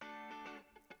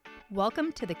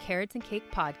Welcome to the Carrots and Cake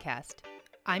podcast.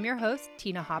 I'm your host,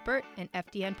 Tina Hoppert, an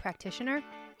FDN practitioner,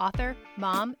 author,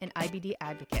 mom, and IBD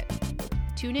advocate.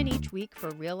 Tune in each week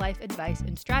for real-life advice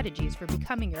and strategies for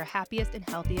becoming your happiest and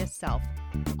healthiest self,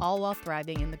 all while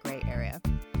thriving in the gray area.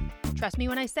 Trust me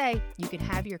when I say you can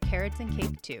have your carrots and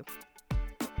cake too.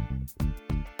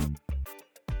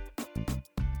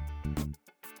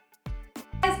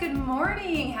 Good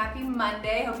morning. Happy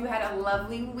Monday. Hope you had a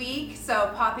lovely week.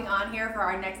 So popping on here for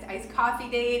our next iced coffee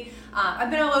date.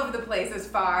 I've been all over the place as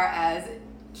far as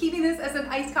keeping this as an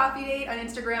iced coffee date on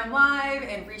Instagram Live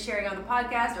and resharing on the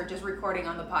podcast or just recording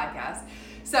on the podcast.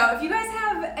 So if you guys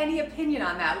have any opinion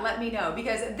on that, let me know,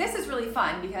 because this is really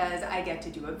fun because I get to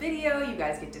do a video, you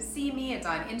guys get to see me. It's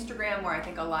on Instagram where I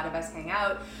think a lot of us hang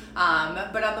out.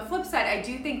 But on the flip side, I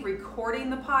do think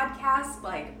recording the podcast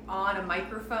like on a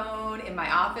microphone in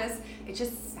my office, it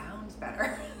just sounds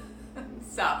better.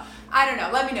 So I don't know.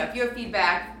 Let me know if you have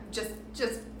feedback. Just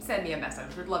send me a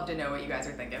message. Would love to know what you guys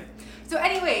are thinking. So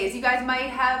anyways, you guys might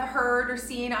have heard or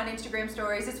seen on Instagram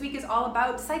stories, this week is all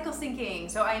about cycle syncing.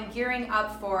 So I am gearing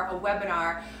up for a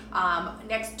webinar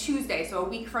next Tuesday, so a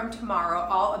week from tomorrow,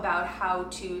 all about how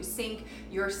to sync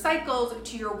your cycles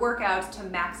to your workouts to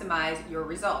maximize your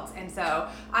results. And so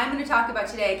I'm going to talk about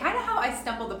today kind of how I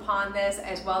stumbled upon this,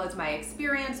 as well as my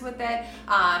experience with it,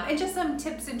 and just some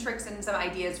tips and tricks and some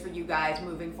ideas for you guys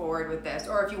moving forward with this,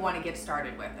 or if you want to get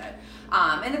started with it.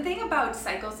 And the thing about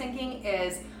cycle syncing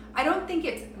is I don't think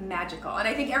it's magical. And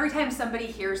I think every time somebody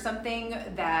hears something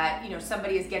that,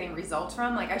 somebody is getting results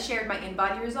from, like I shared my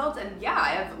InBody results, and yeah, I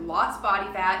have lost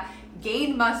body fat,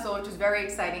 gained muscle, which was very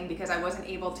exciting because I wasn't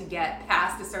able to get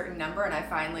past a certain number, and I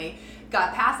finally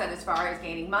got past that as far as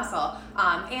gaining muscle.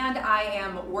 And I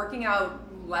am working out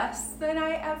less than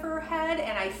I ever had,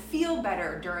 and I feel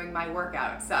better during my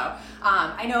workout. So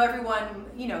I know everyone,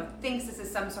 thinks this is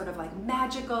some sort of like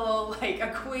magical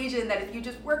equation that if you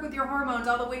just work with your hormones,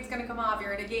 all the weight's gonna come off,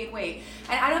 you're gonna gain weight.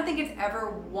 And I don't think it's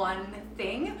ever one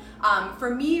thing.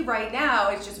 For me right now,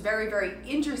 it's just very, very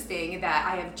interesting that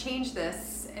I have changed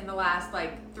this in the last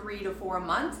 3 to 4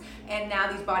 months, and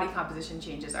now these body composition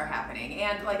changes are happening.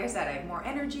 And like I said, I have more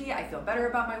energy, I feel better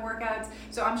about my workouts.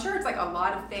 So I'm sure it's a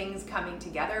lot of things coming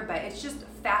together, but it's just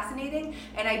fascinating.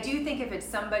 And I do think if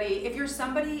you're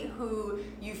somebody who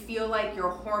you feel like your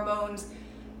hormones,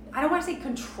 I don't want to say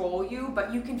control you,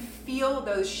 but you can feel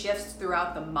those shifts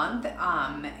throughout the month,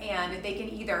 and they can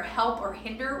either help or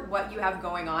hinder what you have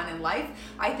going on in life.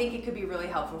 I think it could be really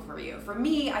helpful for you. For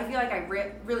me, I feel like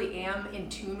I really am in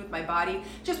tune with my body,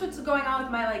 just what's going on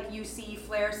with my UC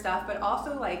flare stuff, but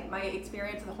also my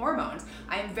experience with the hormones.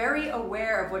 I'm very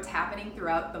aware of what's happening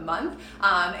throughout the month,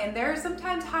 and there are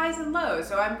sometimes highs and lows.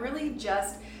 So I'm really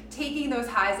just taking those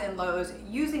highs and lows,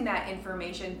 using that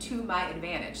information to my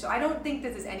advantage. So I don't think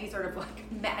this is any sort of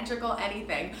magical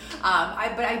anything,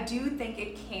 but I do think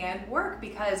it can work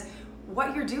because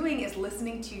what you're doing is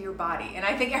listening to your body. And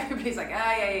I think everybody's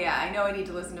yeah, I know I need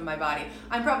to listen to my body.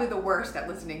 I'm probably the worst at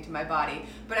listening to my body,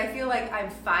 but I feel like I'm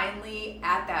finally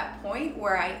at that point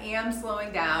where I am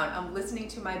slowing down, I'm listening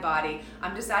to my body,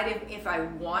 I'm deciding if I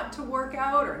want to work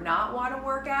out or not want to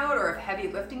work out, or if heavy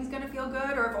lifting is going to feel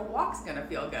good, or if a walk's going to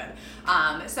feel good.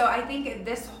 So I think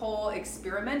this whole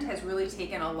experiment has really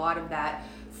taken a lot of that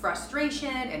frustration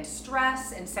and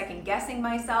stress and second guessing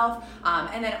myself,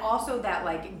 and then also that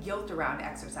guilt around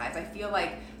exercise. I feel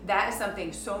like that is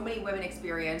something so many women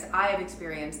experience. I have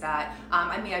experienced that.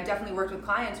 I've definitely worked with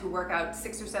clients who work out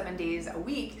 6 or 7 days a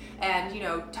week, and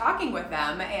talking with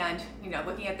them and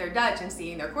looking at their Dutch and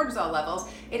seeing their cortisol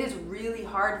levels, it is really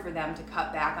hard for them to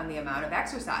cut back on the amount of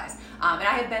exercise. And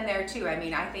I have been there too.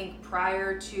 I think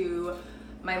prior to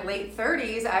my late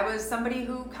 30s, I was somebody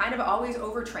who kind of always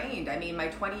overtrained. My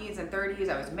 20s and 30s,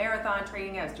 I was marathon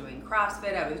training, I was doing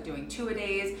CrossFit, I was doing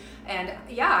 2-a-days, and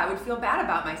yeah, I would feel bad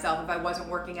about myself if I wasn't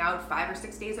working out 5 or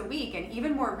 6 days a week, and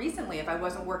even more recently, if I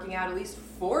wasn't working out at least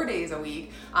 4 days a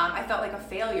week, I felt like a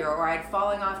failure, or I'd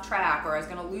falling off track, or I was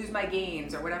gonna lose my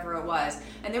gains, or whatever it was.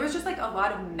 And there was just a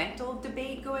lot of mental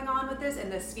debate going on with this,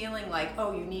 and this feeling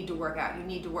oh, you need to work out, you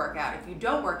need to work out. If you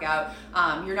don't work out,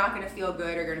 you're not gonna feel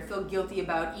good, or you're gonna feel guilty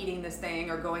about eating this thing,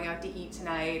 or going out to eat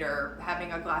tonight, or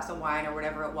having a glass of wine, or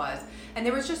whatever it was. And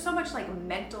there was just so much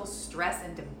mental stress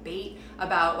and debate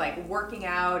about working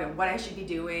out and what I should be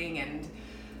doing, and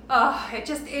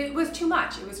it was too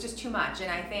much. It was just too much.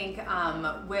 And I think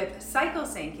with cycle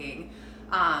syncing,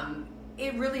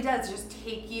 it really does just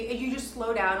take you just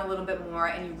slow down a little bit more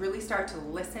and you really start to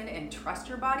listen and trust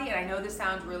your body. And I know this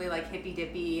sounds really like hippy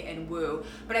dippy and woo,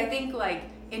 but I think like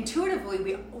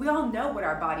intuitively we all know what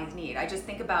our bodies need. I just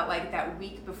think about like that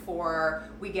week before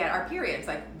we get our periods,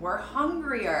 like we're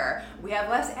hungrier, we have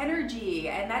less energy,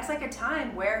 and that's like a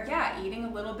time where eating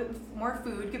a little bit more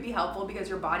food could be helpful because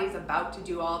your body's about to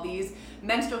do all these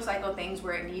menstrual cycle things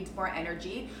where it needs more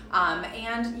energy,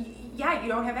 and you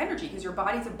don't have energy because your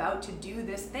body's about to do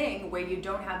this thing where you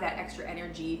don't have that extra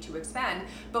energy to expend,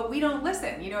 but we don't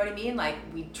listen, you know what I mean? Like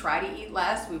we try to eat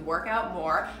less, we work out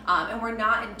more, and we're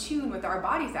not in tune with our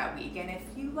bodies that week. And if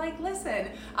you listen,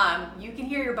 you can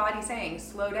hear your body saying,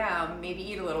 slow down, maybe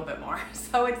eat a little bit more.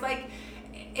 So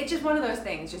it's just one of those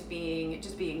things, just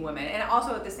being women. And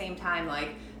also at the same time,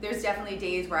 like there's definitely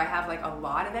days where I have like a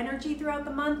lot of energy throughout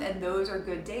the month, and those are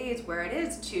good days where it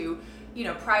is to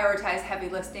prioritize heavy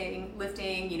lifting,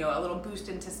 a little boost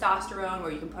in testosterone where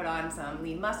you can put on some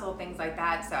lean muscle, things like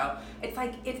that. So it's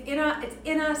like it's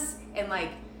in us, and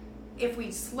like if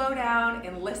we slow down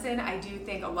and listen, I do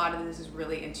think a lot of this is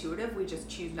really intuitive. We just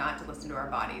choose not to listen to our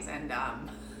bodies, and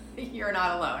you're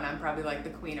not alone. I'm probably like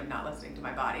the queen of not listening to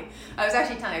my body. I was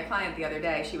actually telling a client the other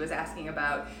day, she was asking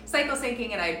about cycle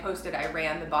syncing, and I posted I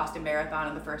ran the Boston Marathon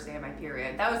on the first day of my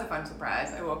period. That was a fun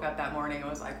surprise. I woke up that morning and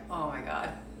was like, oh my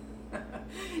God.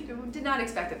 Did not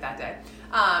expect it that day.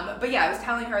 But I was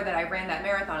telling her that I ran that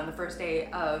marathon on the first day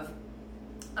of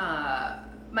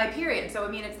my period. So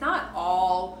I mean, it's not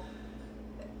all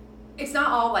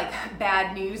like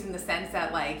bad news in the sense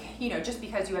that just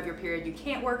because you have your period you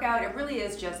can't work out. It really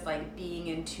is just like being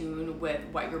in tune with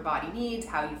what your body needs,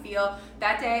 how you feel.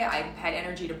 That day I had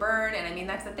energy to burn, and I mean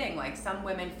that's the thing, like some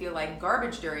women feel like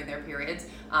garbage during their periods.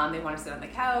 They want to sit on the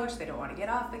couch, they don't want to get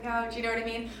off the couch, you know what I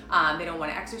mean? They don't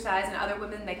want to exercise, and other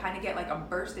women, they kind of get like a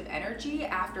burst of energy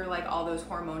after like all those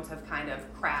hormones have kind of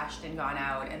crashed and gone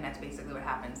out, and that's basically what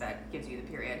happens, that gives you the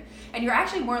period. And you're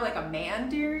actually more like a man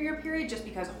during your period just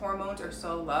because hormones are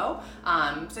so low,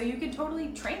 so you can totally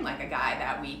train like a guy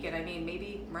that week. And I mean,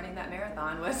 maybe running that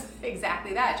marathon was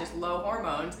exactly that, just low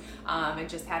hormones, and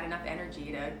just had enough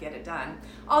energy to get it done.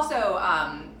 Also,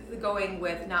 going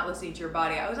with not listening to your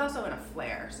body, I was also in a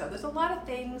flare, so there's a lot of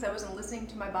things I wasn't listening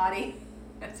to my body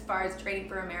as far as training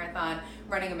for a marathon,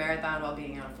 running a marathon while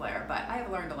being in a flare, but I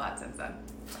have learned a lot since then.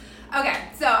 Okay,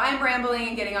 so I'm rambling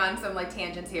and getting on some like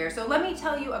tangents here. So let me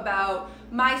tell you about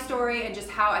my story and just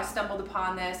how I stumbled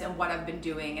upon this and what I've been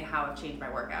doing and how I've changed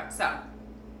my workout. So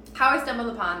how I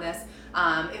stumbled upon this,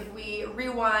 if we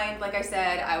rewind, like I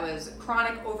said, I was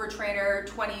chronic overtrainer,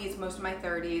 20s, most of my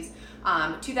 30s.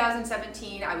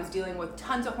 2017, I was dealing with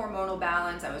tons of hormonal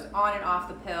balance. I was on and off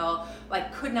the pill,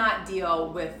 like could not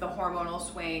deal with the hormonal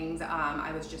swings.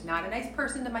 I was just not a nice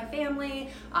person to my family.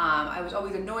 I was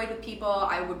always annoyed with people.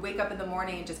 I would wake up in the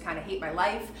morning and just kind of hate my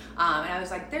life. And I was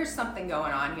like, there's something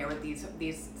going on here with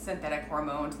these synthetic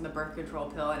hormones and the birth control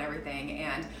pill and everything.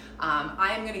 And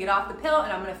I am going to get off the pill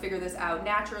and I'm going to figure this out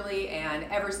naturally. And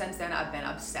ever since then, I've been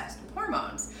obsessed with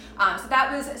hormones. So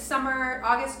that was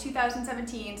August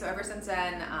 2017. So ever since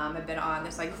then, I've been on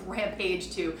this like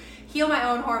rampage to heal my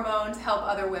own hormones, help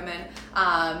other women.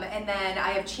 And then I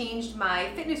have changed my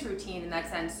fitness routine in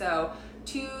that sense. So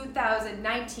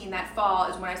 2019, that fall,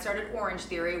 is when I started Orange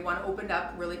Theory. One opened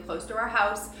up really close to our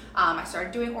house. I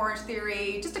started doing Orange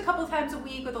Theory just a couple of times a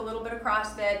week with a little bit of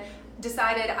CrossFit.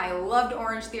 Decided I loved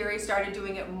Orange Theory, started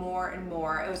doing it more and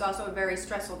more. It was also a very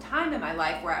stressful time in my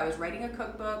life where I was writing a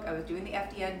cookbook, I was doing the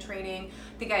FDN training.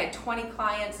 I think I had 20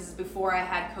 clients. This is before I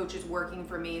had coaches working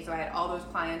for me, so I had all those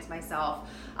clients myself.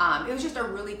 It was just a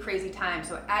really crazy time.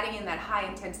 So adding in that high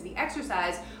intensity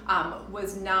exercise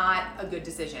was not a good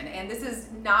decision. And this is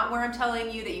not where I'm telling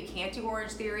you that you can't do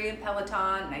Orange Theory and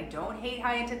Peloton, and I don't hate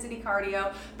high intensity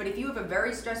cardio, but if you have a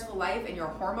very stressful life and your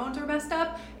hormones are messed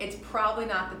up, it's probably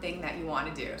not the thing that you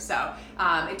want to do. So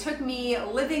it took me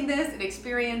living this and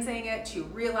experiencing it to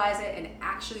realize it and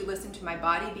actually listen to my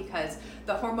body, because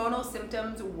the hormonal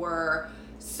symptoms were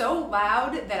so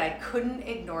loud that I couldn't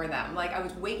ignore them. Like, I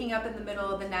was waking up in the middle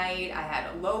of the night, I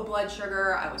had low blood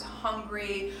sugar, I was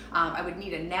hungry, I would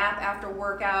need a nap after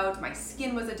workouts, my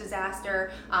skin was a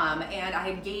disaster, and I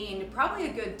had gained probably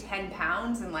a good 10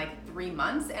 pounds in like 3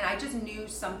 months, and I just knew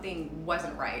something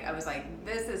wasn't right. I was like,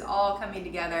 this is all coming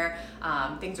together,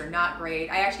 things are not great.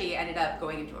 I actually ended up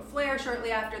going into a flare shortly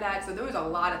after that, so there was a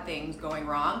lot of things going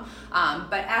wrong,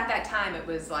 but at that time it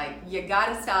was like, you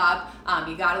gotta stop,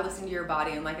 you gotta listen to your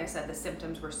body. And like I said, the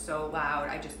symptoms were so loud,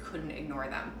 I just couldn't ignore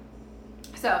them.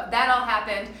 So that all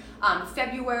happened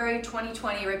February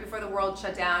 2020, right before the world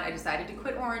shut down. I decided to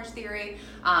quit Orange Theory,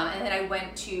 and then I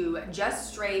went to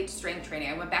just straight strength training.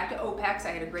 I went back to OPEX.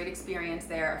 I had a great experience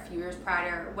there a few years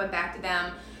prior. Went back to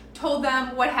them, told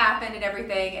them what happened and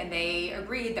everything, and they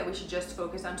agreed that we should just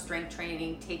focus on strength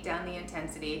training, take down the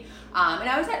intensity. And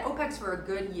I was at OPEX for a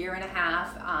good year and a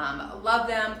half. Love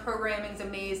them. Programming's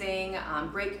amazing.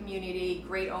 Great community,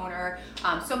 great owner.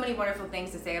 So many wonderful things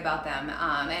to say about them.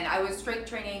 And I was strength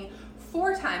training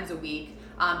 4 times a week.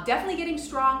 Definitely getting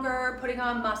stronger, putting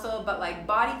on muscle, but like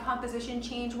body composition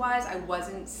change wise, I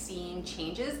wasn't seeing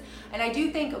changes. And I do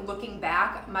think looking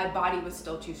back, my body was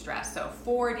still too stressed. So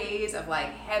 4 days of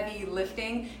like heavy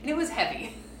lifting, and it was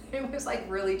heavy. It was like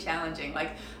really challenging.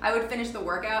 Like I would finish the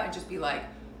workout and just be like,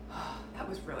 oh, that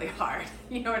was really hard.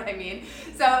 You know what I mean?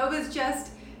 So it was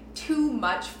just too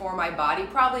much for my body,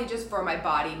 probably just for my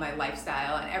body, my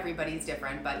lifestyle, and everybody's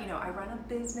different. But you know, I run a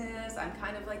business. I'm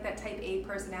kind of like that type A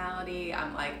personality.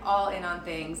 I'm like all in on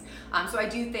things. So I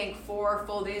do think 4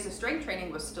 full days of strength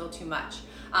training was still too much.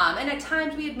 And at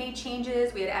times we had made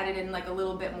changes. We had added in like a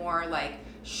little bit more like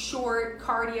short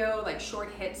cardio, like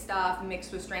short hit stuff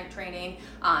mixed with strength training.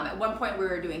 At one point we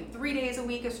were doing 3 days a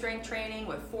week of strength training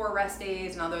with 4 rest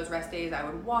days, and on those rest days I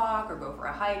would walk or go for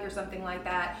a hike or something like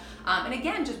that. And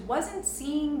again, just wasn't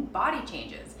seeing body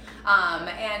changes.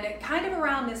 And kind of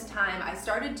around this time, I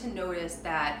started to notice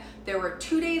that there were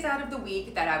 2 days out of the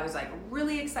week that I was like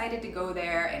really excited to go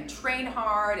there and train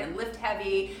hard and lift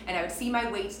heavy, and I would see my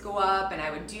weights go up, and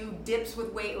I would do dips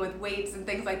with weights and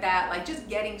things like that, like just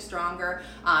getting stronger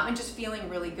and just feeling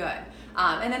really good.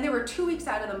 And then there were 2 weeks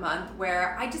out of the month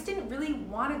where I just didn't really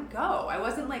want to go. I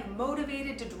wasn't like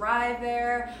motivated to drive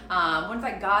there. Once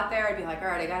I got there, I'd be like, all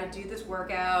right, I got to do this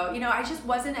workout. You know, I just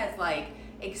wasn't as like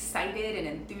excited and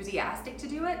enthusiastic to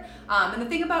do it. And the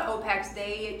thing about OPEX,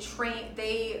 they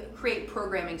create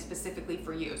programming specifically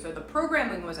for you. So the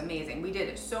programming was amazing. We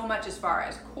did so much as far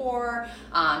as core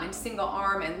and single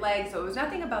arm and leg. So it was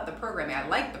nothing about the programming. I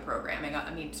liked the programming.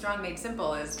 I mean, Strong Made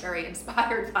Simple is very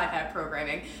inspired by that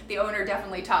programming. The owner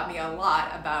definitely taught me a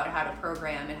lot about how to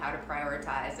program and how to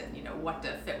prioritize and, you know, what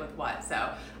to fit with what.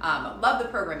 So love the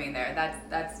programming there.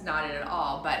 That's not it at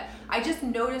all. But I just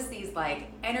noticed these like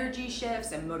energy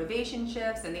shifts and motivation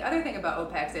shifts. And the other thing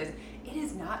about OPEX is it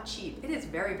is not cheap. It is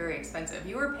very, very expensive.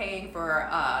 You are paying for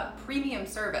a premium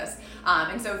service.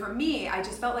 And so for me, I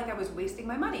just felt like I was wasting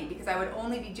my money because I would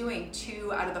only be doing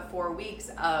 2 out of the 4 weeks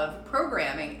of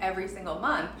programming every single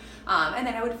month. And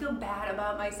then I would feel bad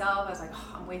about myself. I was like,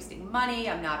 oh, I'm wasting money.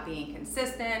 I'm not being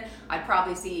consistent. I'd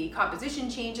probably see composition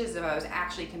changes if I was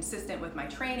actually consistent with my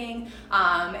training.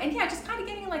 And yeah, just kind of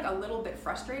getting like a little bit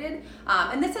frustrated.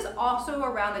 And this is also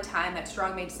around the time that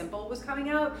Strong Made Simple was coming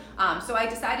out. So I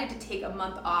decided to take a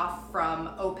month off from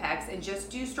OPEX and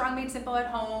just do Strong Made Simple at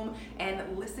home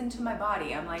and listen to my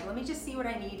body. I'm like, let me just see what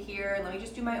I need here. Let me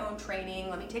just do my own training.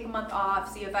 Let me take a month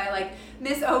off, see if I like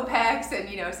miss OPEX and,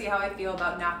 you know, see how I feel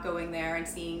about not going there and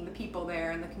seeing the people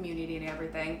there and the community and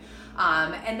everything.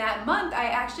 And that month I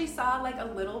actually saw like a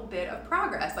little bit of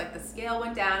progress. Like the scale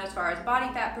went down as far as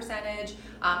body fat percentage.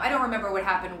 I don't remember what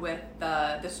happened with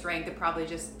the strength. It probably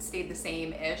just stayed the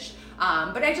same-ish.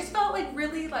 But I just felt like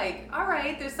really like, all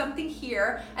right, there's something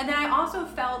here. And then I also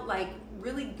felt like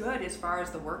really good as far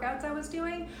as the workouts I was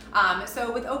doing.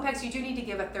 So with OPEX, you do need to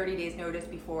give a 30 days notice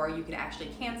before you can actually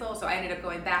cancel. So I ended up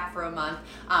going back for a month,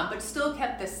 but still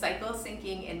kept this cycle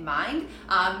syncing in mind.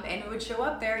 And it would show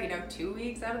up there, you know, 2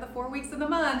 weeks out of the 4 weeks of the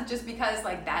month, just because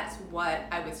like that's what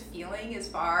I was feeling as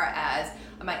far as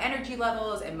my energy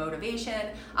levels and motivation.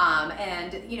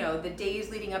 And you know, the days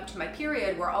leading up to my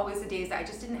period were always the days that I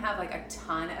just didn't have like a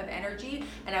ton of energy.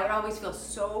 And I would always feel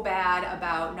so bad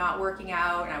about not working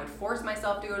out, and I would force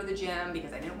myself to go to the gym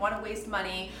because I didn't want to waste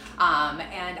money.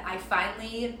 And I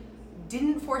finally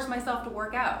didn't force myself to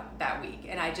work out that week,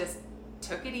 and I just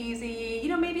took it easy. You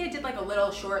know, maybe I did like a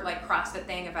little short like CrossFit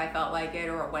thing if I felt like it,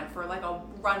 or went for like a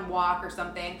run walk or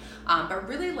something. But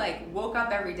really like woke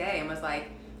up every day and was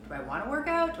like, do I want to work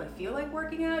out? Do I feel like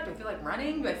working out? Do I feel like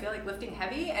running? Do I feel like lifting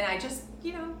heavy? And I just,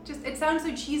 you know, it sounds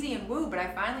so cheesy and woo, but I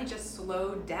finally just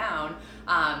slowed down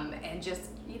and just,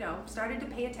 you know, started to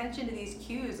pay attention to these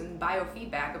cues and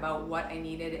biofeedback about what I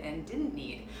needed and didn't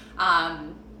need.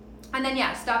 And then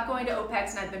yeah, stopped going to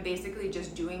OPEX, and I've been basically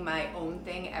just doing my own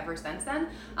thing ever since then.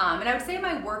 And I would say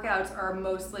my workouts are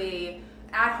mostly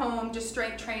at home, just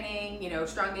strength training, you know,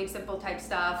 Strong Made Simple type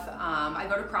stuff. I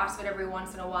go to CrossFit every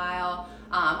once in a while.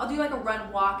 I'll do like a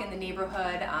run walk in the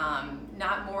neighborhood,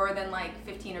 not more than like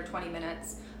 15 or 20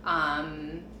 minutes.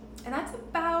 And that's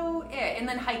about it. And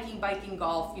then hiking, biking,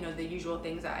 golf, the usual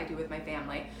things that I do with my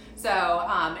family. So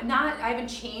I haven't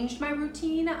changed my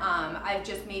routine. I've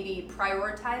just maybe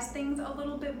prioritized things a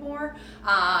little bit more.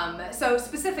 So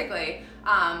specifically,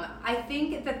 I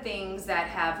think the things that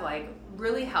have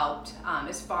really helped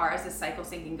as far as the cycle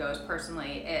syncing goes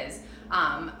personally is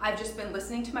I've just been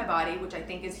listening to my body, which I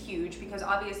think is huge, because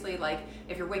obviously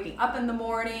if you're waking up in the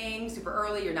morning super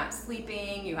early, you're not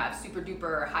sleeping, you have super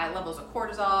duper high levels of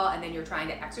cortisol, and then you're trying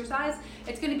to exercise,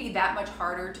 it's going to be that much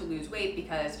harder to lose weight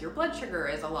because your blood sugar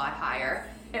is a lot higher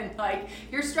and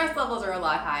your stress levels are a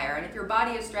lot higher. And if your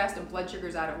body is stressed and blood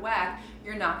sugar's out of whack,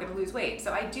 you're not going to lose weight.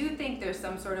 So I do think there's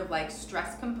some sort of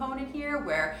stress component here,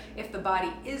 where if the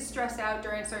body is stressed out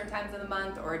during certain times of the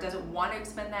month, or it doesn't want to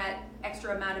expend that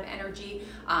extra amount of energy,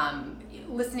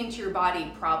 listening to your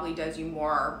body probably does you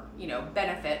more,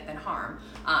 benefit than harm.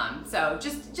 So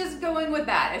just going with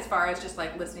that as far as just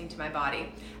listening to my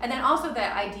body. And then also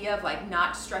that idea of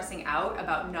not stressing out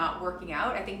about not working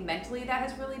out. I think mentally that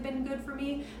has really been good for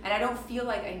me, and I don't feel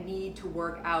like I need to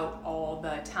work out all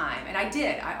the time. And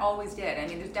I always did. I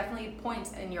mean, there's definitely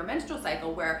points in your menstrual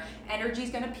cycle where energy is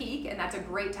going to peak, and that's a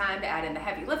great time to add in the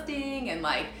heavy lifting and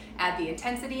add the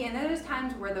intensity. And then there's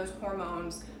times where those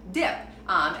hormones dip,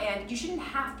 and you shouldn't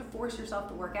have to force yourself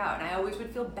to work out. And I always would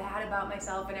feel bad about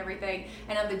myself and everything.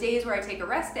 And on the days where I take a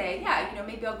rest day,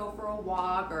 maybe I'll go for a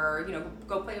walk, or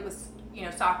go play with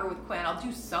soccer with Quinn. I'll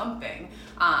do something,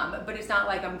 but it's not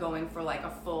like I'm going for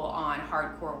a full-on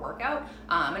hardcore workout.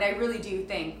 And I really do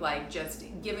think just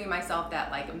giving myself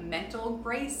that mental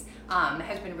grace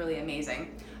has been really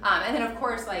amazing. And then of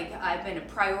course I've been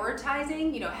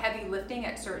prioritizing heavy lifting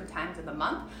at certain times of the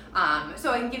month.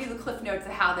 So I can give you the cliff notes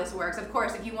of how this works. Of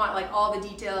course, if you want all the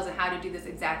details and how to do this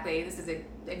exactly, this is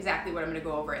exactly what I'm going to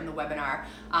go over in the webinar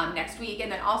next week.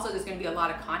 And then also there's going to be a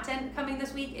lot of content coming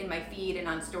this week in my feed and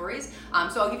on stories.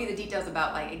 So I'll give you the details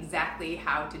about exactly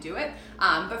how to do it.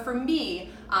 But for me,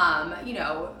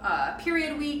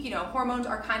 period week, hormones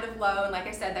are kind of low. And like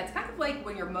I said, that's kind of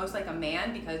when you're most like a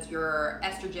man, because your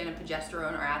estrogen and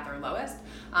progesterone are at their lowest,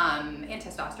 and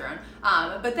testosterone.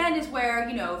 But then is where,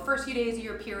 first few days of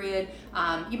your period,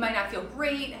 you might not feel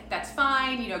great. That's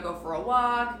fine. Go for a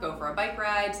walk, go for a bike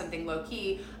ride, something low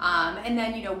key. And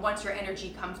then, once your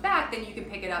energy comes back, then you can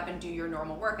pick it up and do your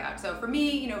normal workout. So for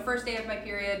me, first day of my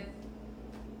period,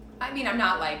 I'm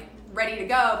not ready to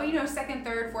go, but second,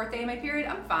 third, fourth day of my period,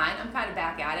 I'm fine. I'm kind of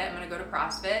back at it. I'm going to go to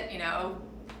CrossFit,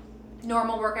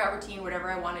 normal workout routine, whatever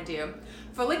I want to do.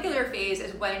 Follicular phase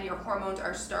is when your hormones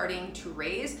are starting to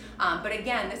raise. But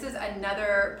again, this is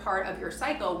another part of your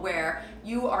cycle where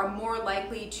you are more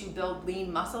likely to build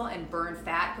lean muscle and burn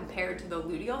fat compared to the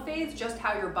luteal phase, just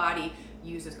how your body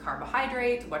uses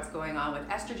carbohydrates, what's going on with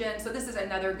estrogen. So this is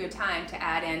another good time to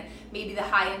add in maybe the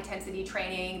high intensity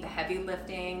training, the heavy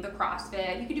lifting, the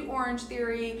CrossFit. You could do Orange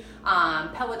Theory,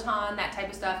 Peloton, that type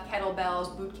of stuff,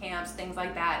 kettlebells, boot camps, things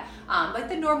like that.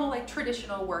 The normal,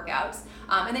 traditional workouts.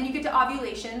 And then you get to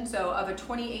ovulation. So of a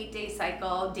 28-day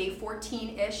cycle, day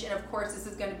 14-ish, and of course this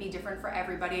is going to be different for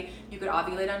everybody. You could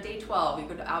ovulate on day 12, you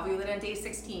could ovulate on day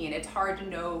 16. It's hard to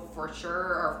know for sure,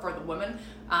 or for the woman.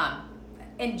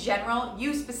 In general,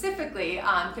 you specifically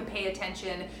can pay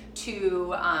attention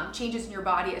to changes in your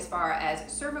body as far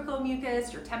as cervical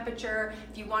mucus, your temperature.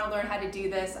 If you want to learn how to do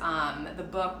this, the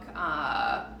book,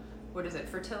 what is it,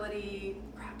 Fertility,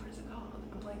 what is it called?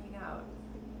 I'm blanking out.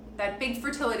 That big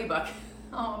fertility book.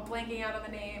 Oh, I'm blanking out on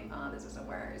the name. Oh, this is the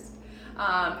worst.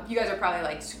 You guys are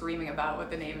probably screaming about what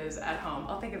the name is at home.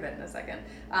 I'll think of it in a second.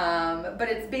 But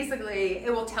it's basically,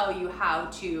 it will tell you how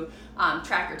to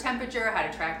track your temperature, how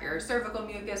to track your cervical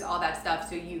mucus, all that stuff,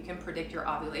 so you can predict your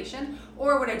ovulation.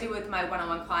 Or what I do with my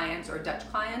one-on-one clients or Dutch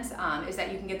clients is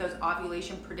that you can get those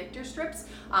ovulation predictor strips.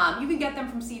 You can get them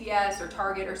from CVS or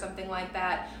Target or something like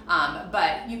that,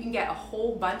 but you can get a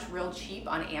whole bunch real cheap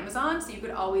on Amazon, so you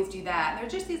could always do that. And they're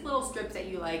just these little strips that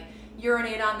you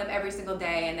urinate on them every single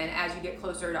day, and then as you get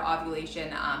closer to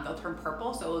ovulation, they'll turn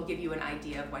purple, so it'll give you an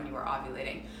idea of when you are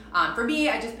ovulating. For me,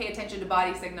 I just pay attention to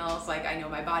body signals. I know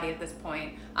my body at this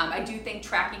point. I do think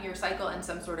tracking your cycle in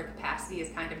some sort of capacity is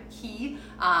kind of key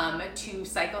to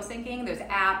cycle syncing. There's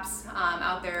apps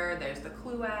out there. There's the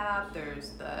Clue app.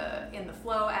 There's the In the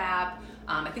Flow app.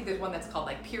 I think there's one that's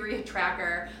called Period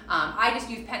Tracker. I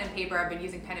just use pen and paper. I've been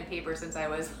using pen and paper since I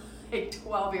was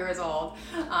 12 years old,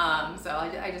 so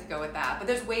I just go with that. But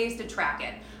there's ways to track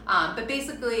it. But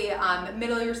basically,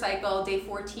 middle of your cycle, day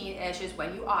 14-ish is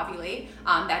when you ovulate.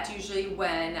 That's usually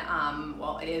when,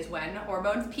 it is when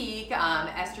hormones peak,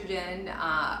 estrogen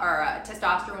or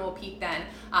testosterone will peak then,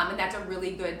 and that's a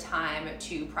really good time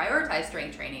to prioritize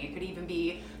strength training. It could even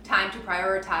be time to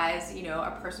prioritize,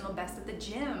 a personal best at the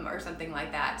gym or something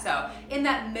like that. So in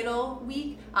that middle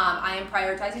week, I am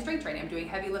prioritizing strength training. I'm doing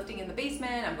heavy lifting in the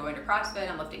basement. I'm going to CrossFit.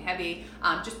 I'm lifting heavy.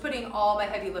 Just putting all my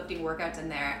heavy lifting workouts in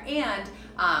there. And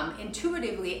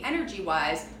intuitively,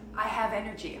 energy-wise, I have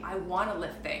energy. I want to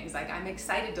lift things. Like, I'm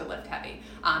excited to lift heavy.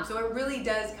 So it really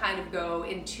does kind of go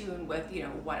in tune with,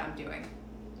 what I'm doing.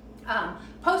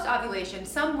 Post-ovulation,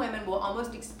 some women will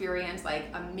almost experience like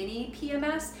a mini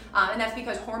PMS, and that's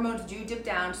because hormones do dip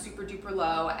down super duper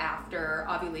low after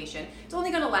ovulation. It's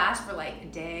only going to last for like a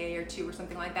day or two or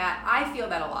something like that. I feel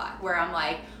that a lot, where I'm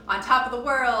like on top of the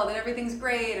world and everything's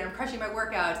great and I'm crushing my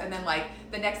workouts, and then like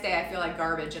the next day I feel like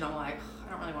garbage and I'm like,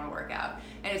 I don't really want to work out.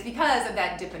 And it's because of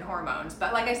that dip in hormones.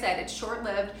 But like I said, it's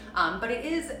short-lived, but it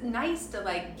is nice to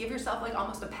like give yourself like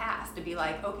almost a pass, to be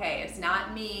like, okay, it's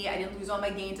not me. I didn't lose all my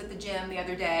gains at the gym the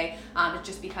other day. It's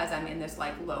just because I'm in this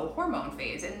like low hormone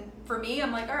phase. And for me,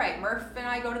 I'm like, all right, Murph and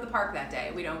I go to the park that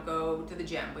day. We don't go to the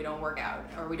gym. We don't work out,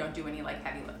 or we don't do any like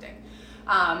heavy lifting.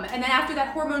 And then after that,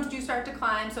 hormones do start to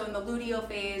climb. So in the luteal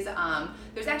phase,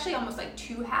 there's actually almost like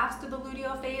two halves to the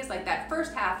luteal phase. Like that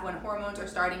first half, when hormones are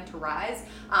starting to rise,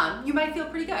 you might feel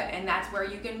pretty good. And that's where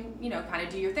you can, kind of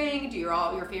do your thing, do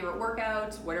all your favorite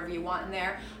workouts, whatever you want in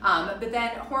there. But then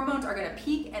hormones are going to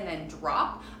peak and then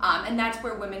drop. And that's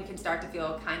where women can start to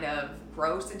feel kind of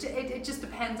gross. It just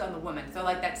depends on the woman. So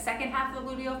like that second half of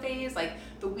the luteal phase, like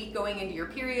the week going into your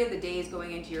period, the days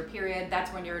going into your period,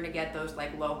 that's when you're going to get those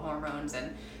like low hormones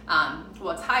and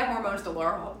it's high hormones to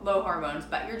low hormones,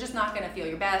 but you're just not going to feel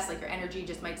your best. Like your energy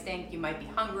just might stink. You might be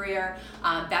hungrier,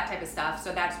 that type of stuff.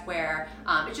 So that's where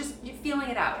it's just you're feeling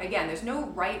it out. Again, there's no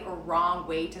right or wrong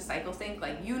way to cycle sync.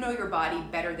 Like, you know your body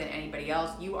better than anybody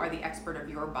else. You are the expert of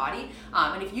your body.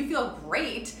 And if you feel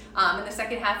great in the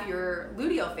second half of your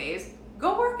luteal phase,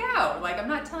 go work out. Like, I'm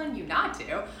not telling you not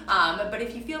to, but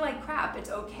if you feel like crap, it's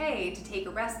okay to take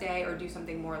a rest day or do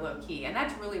something more low key. And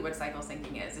that's really what cycle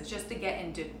syncing is. It's just to get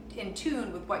in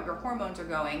tune with what your hormones are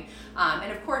going.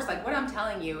 And of course, like what I'm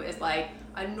telling you is like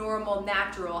a normal,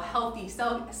 natural, healthy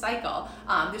cycle.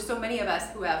 There's so many of us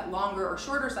who have longer or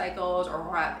shorter cycles or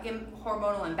who have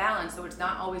hormonal imbalance, so it's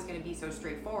not always going to be so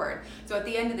straightforward. So at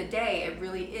the end of the day, it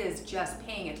really is just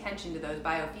paying attention to those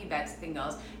biofeedback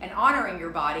signals and honoring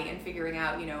your body and figuring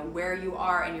out, where you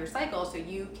are in your cycle so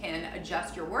you can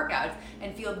adjust your workouts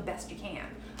and feel the best you can.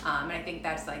 And I think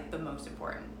that's like the most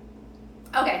important.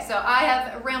 Okay, so I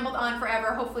have rambled on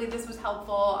forever. Hopefully this was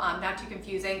helpful, not too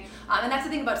confusing. And that's the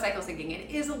thing about cycle syncing.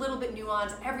 It is a little bit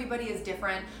nuanced. Everybody is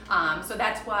different. So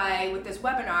that's why with this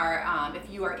webinar, if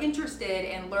you are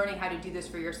interested in learning how to do this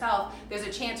for yourself, there's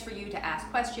a chance for you to ask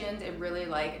questions and really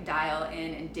like dial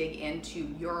in and dig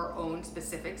into your own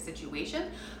specific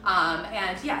situation.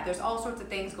 And yeah, there's all sorts of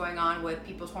things going on with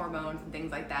people's hormones and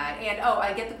things like that. And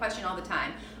I get the question all the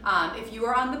time. If you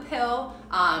are on the pill,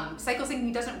 cycle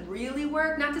syncing doesn't really work.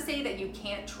 Not to say that you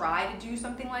can't try to do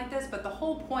something like this, but the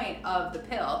whole point of the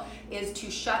pill is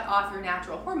to shut off your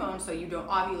natural hormones so you don't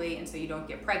ovulate and so you don't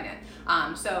get pregnant.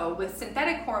 So with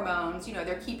synthetic hormones,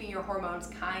 they're keeping your hormones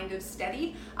kind of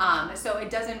steady. So it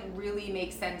doesn't really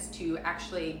make sense to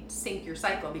actually sync your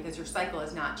cycle because your cycle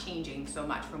is not changing so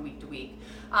much from week to week.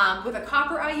 With a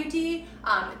copper IUD,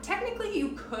 technically you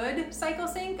could cycle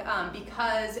sync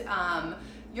because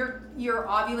you're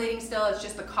ovulating still. It's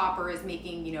just the copper is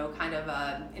making, kind of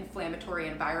a inflammatory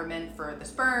environment for the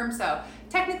sperm. So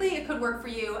technically it could work for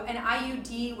you. An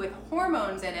IUD with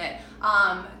hormones in it,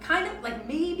 kind of like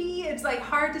maybe it's like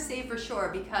hard to say for sure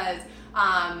because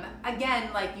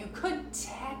again, like you could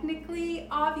technically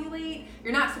ovulate.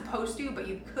 You're not supposed to, but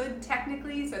you could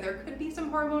technically. So there could be some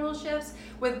hormonal shifts.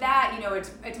 With that,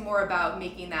 it's more about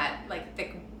making that like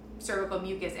thick cervical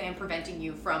mucus and preventing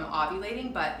you from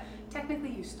ovulating, but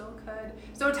technically you still could.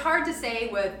 So it's hard to say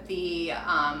with the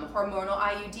hormonal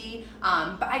IUD,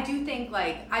 but I do think,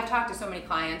 like, I've talked to so many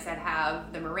clients that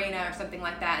have the Mirena or something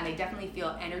like that, and they definitely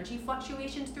feel energy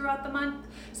fluctuations throughout the month.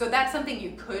 So that's something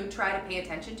you could try to pay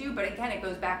attention to, but again, it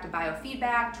goes back to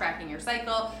biofeedback, tracking your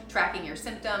cycle, tracking your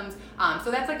symptoms. So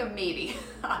that's like a maybe.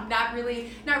 I'm not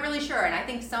really sure, and I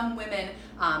think some women,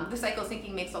 the cycle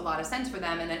syncing makes a lot of sense for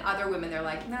them, and then other women, they're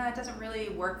like, nah, it doesn't really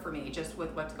work for me just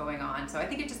with what's going on. So I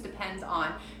think it just depends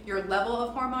on your level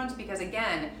of hormones because,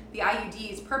 again, the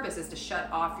IUD's purpose is to shut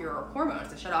off your hormones,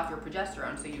 to shut off your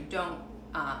progesterone so you don't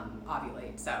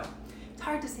ovulate. So It's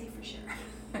hard to say for sure.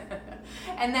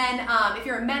 And then if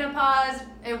you're in menopause,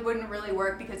 it wouldn't really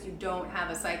work because you don't have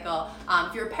a cycle.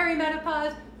 If you're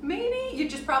perimenopause, maybe you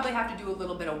just probably have to do a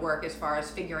little bit of work as far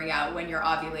as figuring out when you're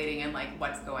ovulating and like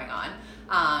what's going on.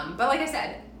 But like I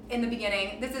said, in the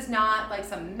beginning, this is not like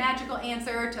some magical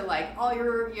answer to like all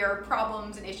your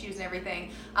problems and issues and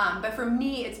everything. But for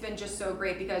me, it's been just so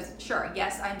great because sure,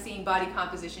 yes, I'm seeing body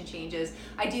composition changes.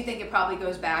 I do think it probably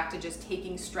goes back to just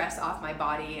taking stress off my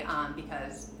body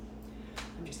because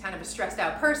I'm just kind of a stressed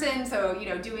out person. So, you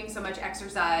know, doing so much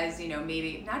exercise, you know,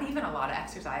 maybe not even a lot of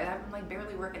exercise. I'm like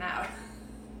barely working out.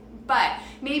 But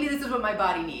maybe this is what my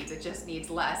body needs. It just needs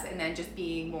less. And then just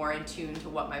being more in tune to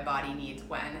what my body needs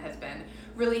when has been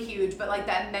really huge. But like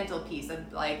that mental piece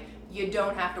of like, you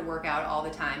don't have to work out all the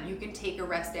time. You can take a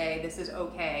rest day. This is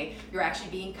okay. You're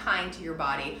actually being kind to your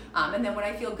body. And then when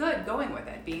I feel good, going with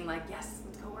it, being like, yes,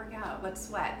 let's go work out. Let's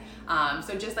sweat.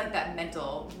 So just like that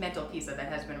mental piece of it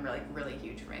has been really, really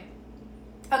huge for me.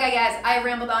 Okay guys, I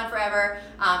rambled on forever.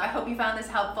 I hope you found this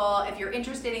helpful. If you're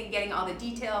interested in getting all the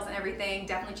details and everything,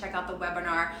 definitely check out the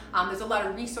webinar. There's a lot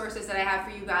of resources that I have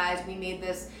for you guys. We made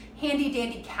this handy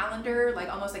dandy calendar, like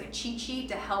almost like a cheat sheet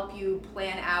to help you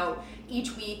plan out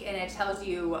each week, and it tells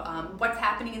you what's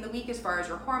happening in the week as far as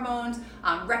your hormones,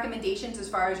 recommendations as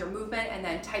far as your movement, and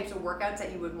then types of workouts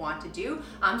that you would want to do.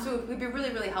 So it would be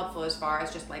really, really helpful as far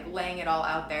as just like laying it all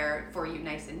out there for you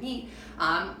nice and neat.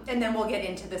 And then we'll get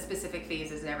into the specific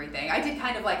phases and everything. I did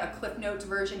kind of like a Cliff Notes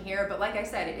version here, but like I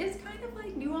said, it is kind of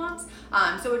like nuance.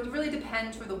 So it really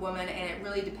depends for the woman, and it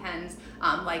really depends,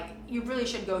 like you really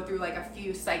should go through like a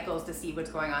few cycles to see what's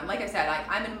going on. Like I said,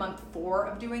 I'm in month 4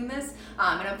 of doing this,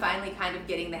 and I'm finally kind of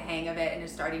getting the hang of it, and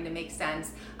it's starting to make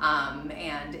sense,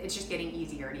 and it's just getting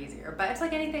easier and easier. But it's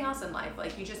like anything else in life,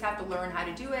 like you just have to learn how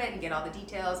to do it and get all the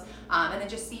details, and then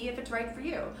just see if it's right for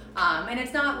you. And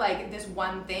it's not like this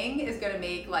one thing is going to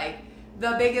make like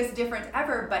the biggest difference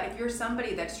ever, but if you're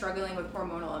somebody that's struggling with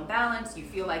hormonal imbalance, you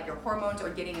feel like your hormones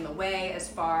are getting in the way as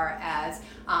far as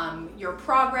your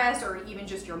progress or even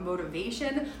just your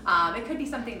motivation, it could be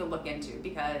something to look into,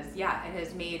 because yeah, it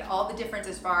has made all the difference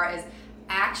as far as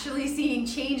actually seeing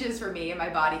changes for me in my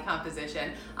body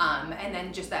composition, and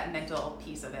then just that mental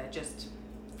piece of it, just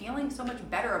feeling so much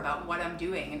better about what I'm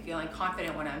doing and feeling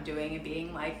confident when I'm doing, and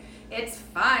being like, it's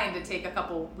fine to take a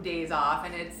couple days off,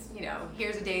 and it's, you know,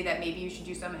 here's a day that maybe you should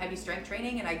do some heavy strength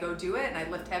training, and I go do it and I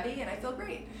lift heavy and I feel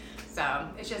great. So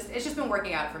it's just been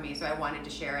working out for me, so I wanted to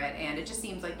share it, and it just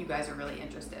seems like you guys are really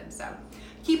interested. So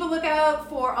keep a lookout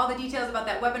for all the details about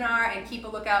that webinar, and keep a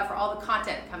lookout for all the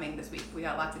content coming this week. We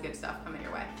got lots of good stuff coming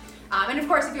your way. And of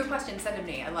course, if you have questions, send them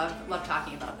to me. I love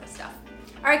talking about this stuff.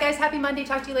 All right guys, happy Monday.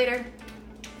 Talk to you later.